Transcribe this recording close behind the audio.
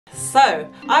So,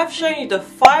 I've shown you the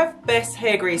 5 best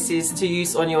hair greases to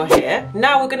use on your hair.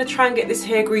 Now we're going to try and get this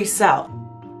hair grease out.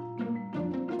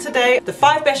 Today, the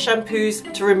 5 best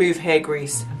shampoos to remove hair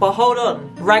grease. But hold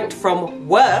on, ranked from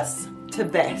worst to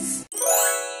best.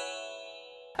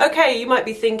 Okay, you might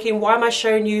be thinking, why am I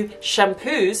showing you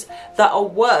shampoos that are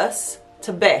worst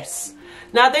to best?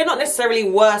 Now, they're not necessarily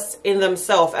worst in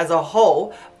themselves as a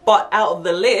whole, but out of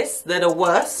the list, they're the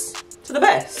worst to the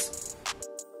best.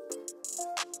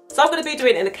 So I'm going to be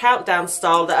doing it in a countdown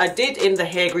style that I did in the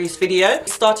hair grease video,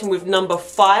 starting with number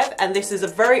 5, and this is a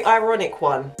very ironic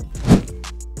one.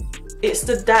 It's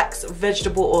the Dax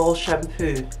vegetable oil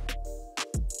shampoo.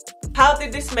 How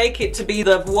did this make it to be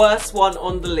the worst one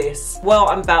on the list? Well,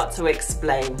 I'm about to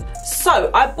explain.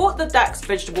 So, I bought the Dax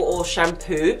vegetable oil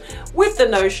shampoo with the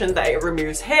notion that it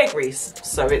removes hair grease,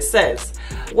 so it says.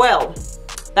 Well,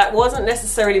 that wasn't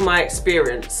necessarily my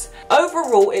experience.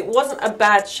 Overall, it wasn't a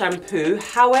bad shampoo.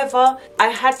 However, I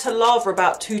had to lather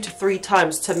about 2 to 3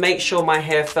 times to make sure my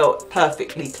hair felt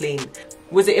perfectly clean.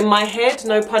 Was it in my head?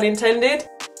 No pun intended.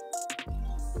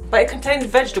 But it contained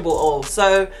vegetable oil,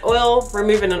 so oil,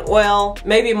 removing an oil,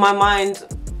 maybe in my mind,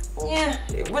 yeah,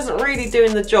 it wasn't really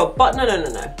doing the job. But no.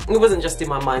 It wasn't just in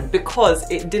my mind, because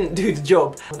it didn't do the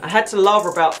job. I had to lather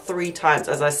about 3 times,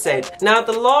 as I said. Now,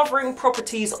 the lathering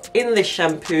properties in this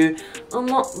shampoo are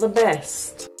not the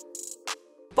best.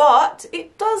 But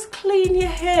it does clean your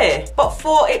hair. But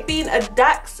for it being a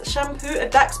Dax shampoo, a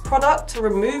Dax product to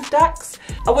remove Dax,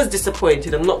 I was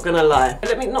disappointed, I'm not gonna lie.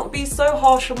 Let me not be so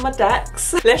harsh on my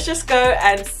Dax. Let's just go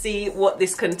and see what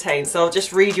this contains. So I'll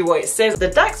just read you what it says. The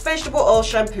Dax vegetable oil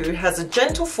shampoo has a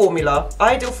gentle formula,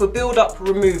 ideal for build-up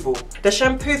removal. The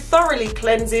shampoo thoroughly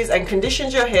cleanses and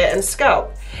conditions your hair and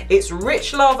scalp. Its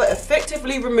rich lather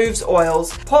effectively removes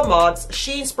oils, pomades,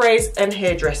 sheen sprays and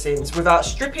hair dressings without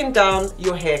stripping down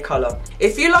your hair colour.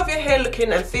 If you love your hair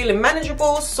looking and feeling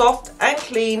manageable, soft and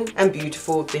clean and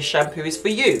beautiful, this shampoo is for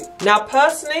you. Now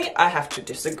personally, I have to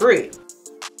disagree.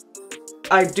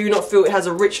 I do not feel it has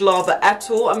a rich lather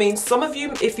at all. I mean, some of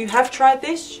you, if you have tried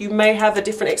this, you may have a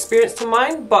different experience to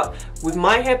mine, but with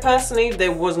my hair personally,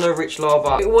 there was no rich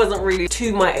lather. It wasn't really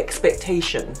to my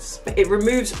expectations. It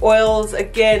removes oils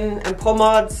again and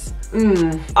pomades.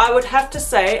 I would have to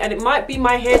say, and it might be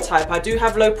my hair type, I do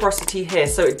have low porosity hair,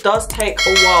 so it does take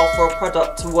a while for a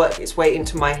product to work its way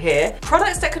into my hair.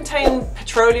 Products that contain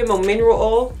petroleum or mineral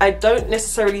oil, I don't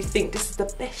necessarily think this is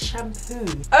the best shampoo.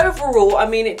 Overall, I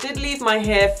mean, it did leave my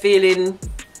hair feeling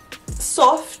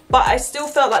soft, but I still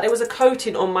felt like there was a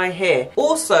coating on my hair.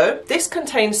 Also, this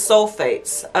contains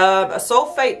sulfates. A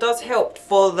sulfate does help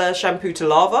for the shampoo to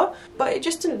lather, but it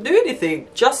just didn't do anything.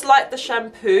 Just like the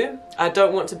shampoo, I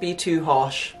don't want to be too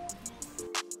harsh.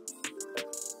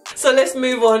 So let's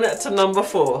move on to number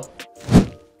 4.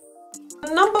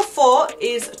 Number 4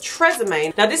 is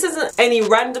Tresemme. Now this isn't any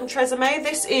random Tresemme,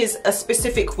 this is a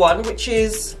specific one, which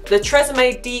is the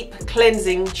Tresemme Deep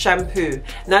Cleansing Shampoo.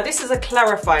 Now this is a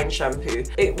clarifying shampoo.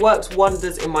 It works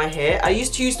wonders in my hair. I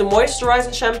used to use the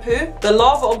moisturizing shampoo. The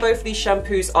lather on both of these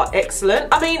shampoos are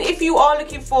excellent. I mean, if you are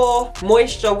looking for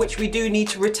moisture, which we do need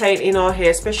to retain in our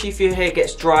hair, especially if your hair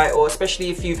gets dry, or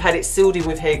especially if you've had it sealed in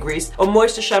with hair grease, a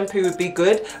moisture shampoo would be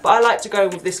good. But I like to go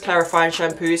with this clarifying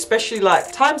shampoo, especially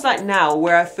like times like now,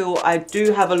 where I feel I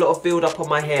do have a lot of build up on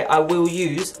my hair. I will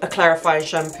use a clarifying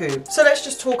shampoo. So let's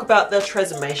just talk about the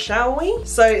Tresemme, shall we?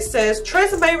 So it says,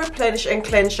 Tresemme Replenish and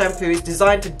Cleanse Shampoo is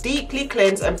designed to deeply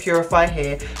cleanse and purify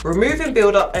hair, removing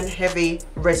build up and heavy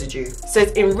residue. It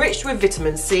says, enriched with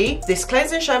vitamin C, this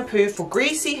cleansing shampoo for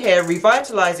greasy hair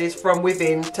revitalizes from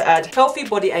within to add healthy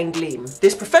body and gleam.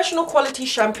 This professional quality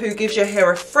shampoo gives your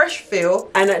hair a fresh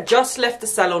feel and just left the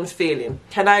salon feeling.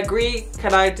 Can I agree?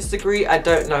 Can I disagree? I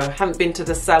don't know. Haven't been to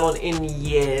the salon in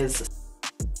years.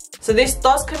 So this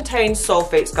does contain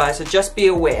sulfates, guys, so just be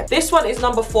aware. This one is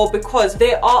number 4 because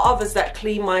there are others that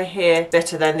clean my hair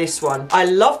better than this one. I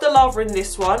love the lather in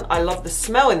this one. I love the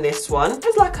smell in this one.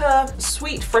 It's like a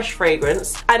sweet, fresh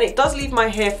fragrance, and it does leave my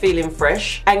hair feeling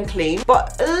fresh and clean,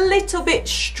 but a little bit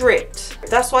stripped.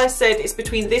 That's why I said it's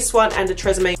between this one and the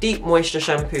Tresemme Deep Moisture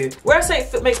Shampoo. Where I say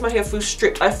it makes my hair feel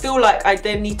stripped, I feel like I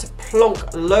then need to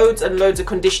plonk loads and loads of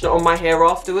conditioner on my hair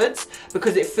afterwards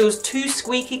because it feels too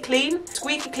squeaky clean.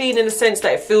 Squeaky clean in the sense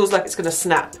that it feels like it's gonna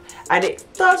snap, and it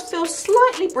does feel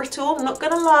slightly brittle, I'm not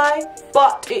gonna lie,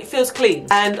 but it feels clean.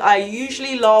 And I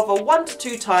usually lather 1 to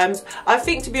 2 times. I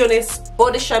think, to be honest, for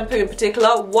this shampoo in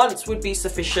particular, once would be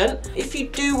sufficient. If you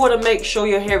do want to make sure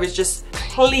your hair is just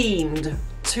cleaned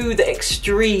to the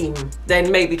extreme, then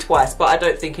maybe twice, but I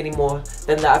don't think any more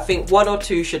than that. I think 1 or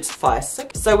 2 should suffice.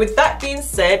 So with that being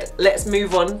said, let's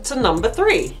move on to number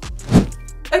 3.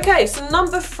 Okay, so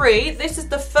number 3, this is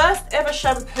the first ever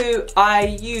shampoo I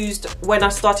used when I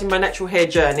started my natural hair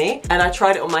journey, and I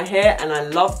tried it on my hair and I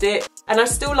loved it, and I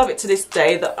still love it to this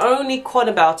day. The only con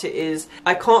about it is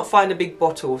I can't find a big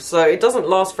bottle, so it doesn't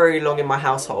last very long in my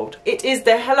household. It is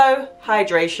the Hello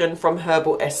Hydration from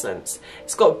Herbal Essence.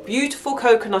 It's got a beautiful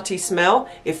coconutty smell,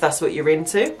 if that's what you're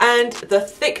into, and the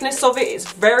thickness of it is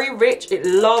very rich. It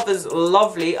lathers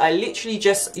lovely. I literally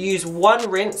just use one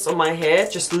rinse on my hair,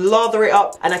 just lather it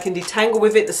up, and I can detangle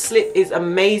with it. The slip is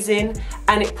amazing,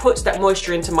 and it puts that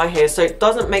moisture into my hair, so it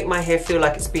doesn't make my hair feel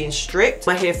like it's being stripped.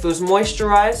 My hair feels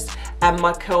moisturized and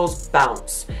my curls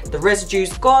bounce. The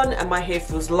residue's gone and my hair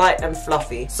feels light and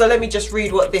fluffy. So let me just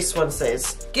read what this one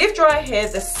says. Give dry hair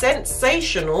the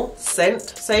sensational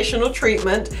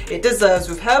treatment it deserves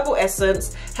with Herbal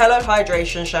Essence Hello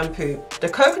Hydration Shampoo. The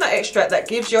coconut extract that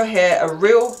gives your hair a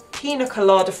real pina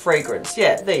colada fragrance.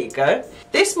 Yeah, there you go.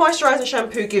 This moisturizing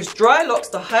shampoo gives dry locks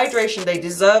the hydration they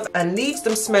deserve and leaves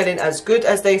them smelling as good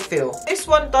as they feel. This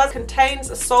one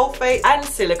contains sulfate and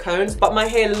silicones, but my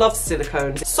hair loves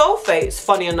silicones. Sulfates,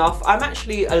 funny enough, I'm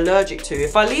actually allergic to.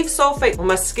 If I leave sulfate on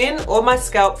my skin or my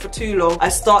scalp for too long, I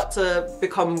start to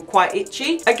become quite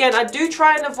itchy. Again, I do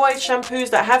try and avoid shampoos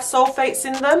that have sulfates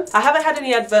in them. I haven't had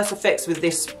any adverse effects with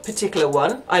this particular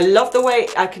one. I love the way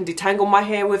I can detangle my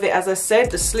hair with it. As I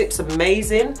said, the slip's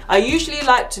amazing. I usually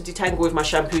like to detangle with my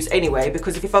shampoos anyway,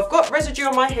 because if I've got residue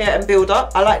on my hair and build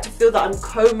up, I like to feel that I'm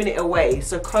combing it away,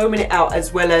 so combing it out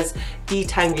as well as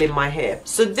detangling my hair.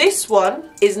 So this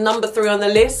one is number 3 on the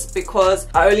list because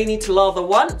I only need to lather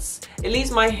once. It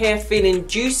leaves my hair feeling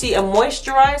juicy and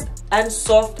moisturized and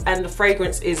soft, and the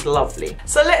fragrance is lovely.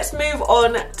 So let's move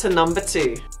on to number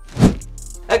 2.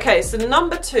 Okay, so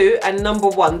number 2 and number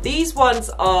 1, these ones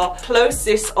are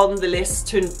closest on the list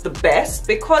to the best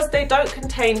because they don't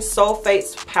contain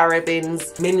sulfates,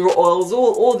 parabens, mineral oils,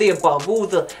 all the above, all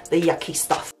the yucky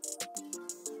stuff.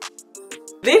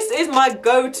 This is my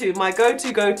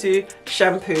go-to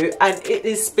shampoo, and it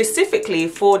is specifically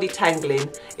for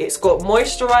detangling. It's got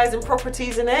moisturizing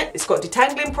properties in it, it's got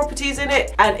detangling properties in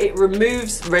it, and it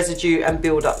removes residue and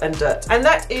build-up and dirt. And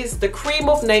that is the Cream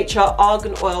of Nature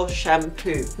Argan Oil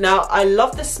Shampoo. Now, I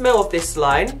love the smell of this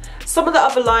line. Some of the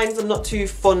other lines I'm not too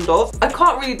fond of. I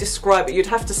can't really describe it, you'd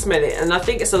have to smell it, and I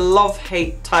think it's a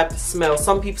love-hate type of smell.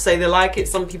 Some people say they like it,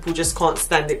 some people just can't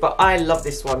stand it, but I love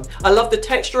this one. I love the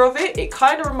texture of it. It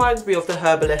kind of reminds me of the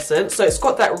Herbal Essence, so it's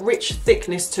got that rich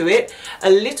thickness to it. A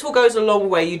little goes a long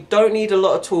way. You don't need a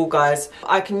lot at all, guys.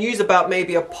 I can use about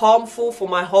maybe a palmful for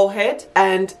my whole head,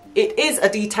 and it is a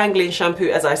detangling shampoo,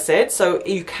 as I said, so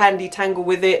you can detangle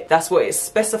with it. That's what it's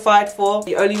specified for.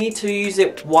 You only need to use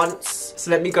it once.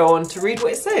 So let me go on to read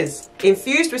what it says.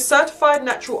 Infused with certified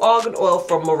natural argan oil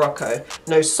from Morocco.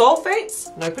 No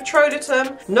sulfates, no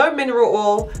petrolatum, no mineral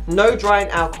oil, no drying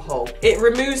alcohol. It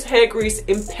removes hair grease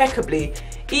impeccably,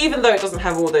 even though it doesn't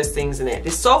have all those things in it.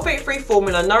 This sulfate-free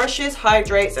formula nourishes,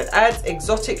 hydrates, and adds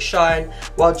exotic shine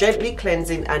while gently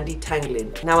cleansing and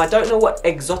detangling. Now, I don't know what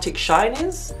exotic shine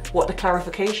is, what the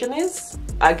clarification is.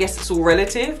 I guess it's all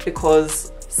relative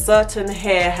because certain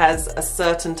hair has a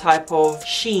certain type of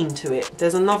sheen to it.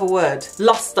 There's another word.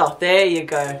 Luster. There you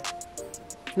go.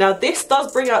 Now this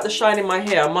does bring out the shine in my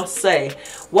hair, I must say.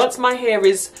 Once my hair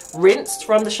is rinsed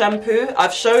from the shampoo,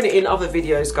 I've shown it in other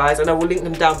videos, guys, and I will link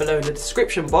them down below in the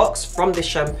description box from this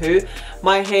shampoo.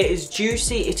 My hair is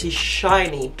juicy, it is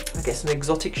shiny. I guess an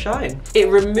exotic shine. It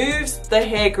removes the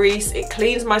hair grease, it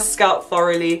cleans my scalp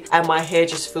thoroughly, and my hair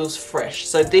just feels fresh.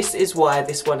 So this is why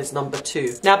this one is number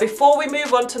 2. Now before we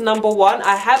move on to number 1,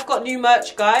 I have got new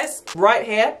merch, guys, right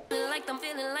here.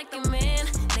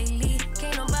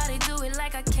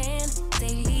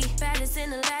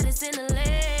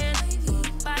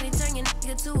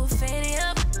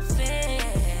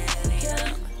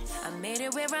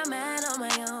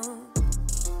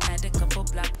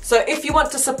 So if you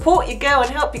want to support your girl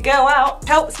and help your girl out,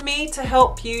 helps me to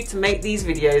help you to make these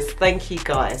videos. Thank you,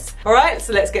 guys. Alright,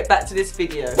 so let's get back to this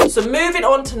video. So moving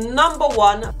on to number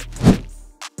 1.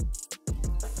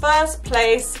 First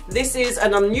place, this is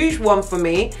an unusual one for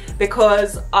me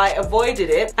because I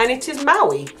avoided it, and it is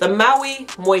Maui, the Maui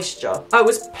Moisture. I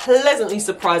was pleasantly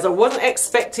surprised. I wasn't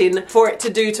expecting for it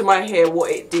to do to my hair what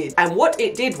it did, and what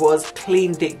it did was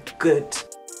cleaned it good.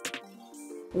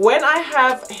 When I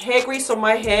have hair grease on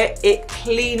my hair, it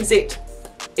cleans it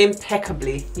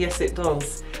impeccably. Yes, it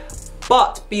does.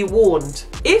 But be warned,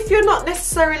 if you're not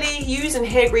necessarily using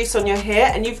hair grease on your hair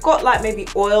and you've got like maybe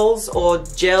oils or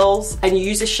gels and you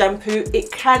use a shampoo, it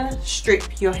can strip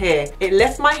your hair. It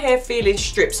left my hair feeling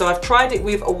stripped, so I've tried it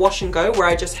with a wash and go where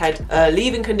I just had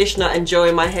leave-in conditioner and gel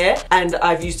in my hair, and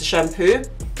I've used a shampoo.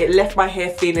 It left my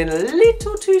hair feeling a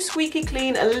little too squeaky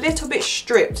clean, a little bit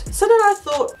stripped. So then I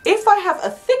thought, if I have a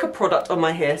thicker product on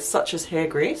my hair, such as hair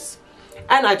grease,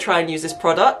 and I try and use this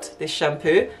product, this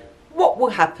shampoo, what will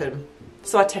happen?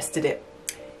 So I tested it.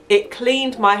 It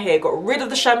cleaned my hair, got rid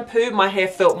of the shampoo, my hair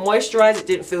felt moisturized, it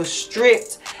didn't feel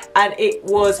stripped, and it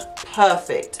was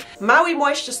perfect. Maui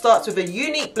Moisture starts with a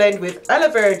unique blend with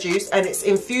aloe vera juice and it's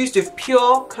infused with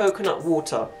pure coconut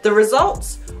water. The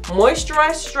results?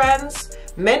 Moisturized strands,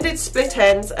 mended split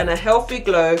ends, and a healthy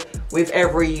glow with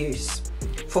every use.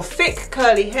 For thick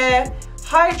curly hair,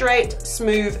 hydrate,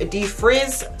 smooth,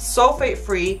 defrizz,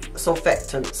 sulfate-free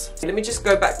surfactants. Let me just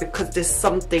go back because there's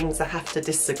some things I have to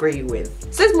disagree with.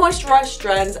 It says moisturized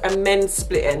strands and mend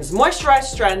split ends. Moisturized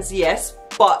strands, yes,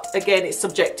 but again, it's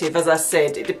subjective. As I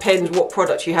said, it depends what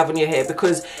product you have on your hair,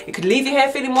 because it could leave your hair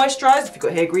feeling moisturized if you've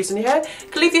got hair grease on your hair.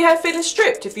 It could leave your hair feeling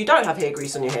stripped if you don't have hair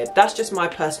grease on your hair. That's just my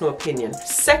personal opinion.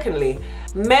 Secondly,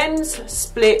 men's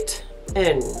split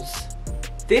ends.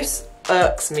 This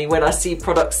irks me when I see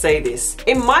products say this.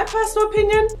 In my personal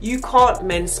opinion, you can't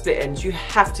mend split ends. You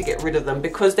have to get rid of them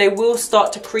because they will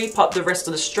start to creep up the rest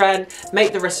of the strand,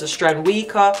 make the rest of the strand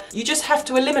weaker. You just have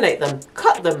to eliminate them,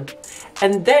 cut them,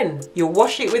 and then you'll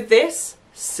wash it with this,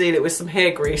 seal it with some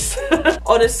hair grease.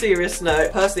 On a serious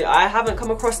note, personally, I haven't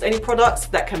come across any products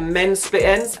that can mend split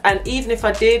ends, and even if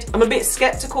I did, I'm a bit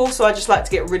skeptical, so I just like to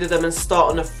get rid of them and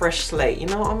start on a fresh slate, you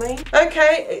know what I mean?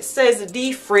 Okay, it says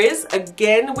defrizz.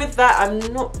 Again, with that, I'm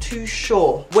not too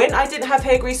sure. When I didn't have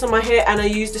hair grease on my hair and I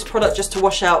used this product just to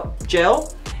wash out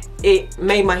gel, it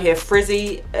made my hair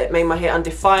frizzy, it made my hair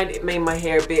undefined, it made my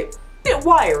hair a bit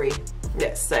wiry,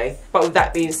 let's say. But with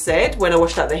that being said, when I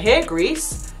washed out the hair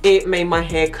grease, it made my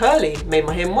hair curly, made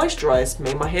my hair moisturized,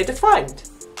 made my hair defined.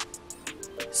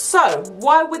 So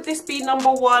why would this be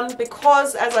number one?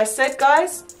 Because as I said,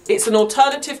 guys, it's an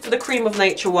alternative to the Cream of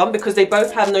Nature one because they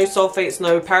both have no sulfates,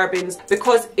 no parabens,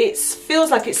 because it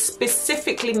feels like it's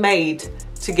specifically made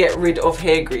to get rid of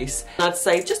hair grease. I'd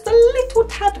say just a little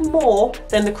tad more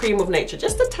than the Cream of Nature,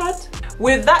 just a tad.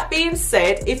 With that being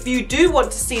said, if you do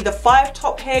want to see the 5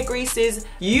 top hair greases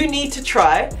you need to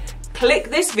try,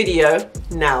 click this video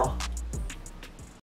now.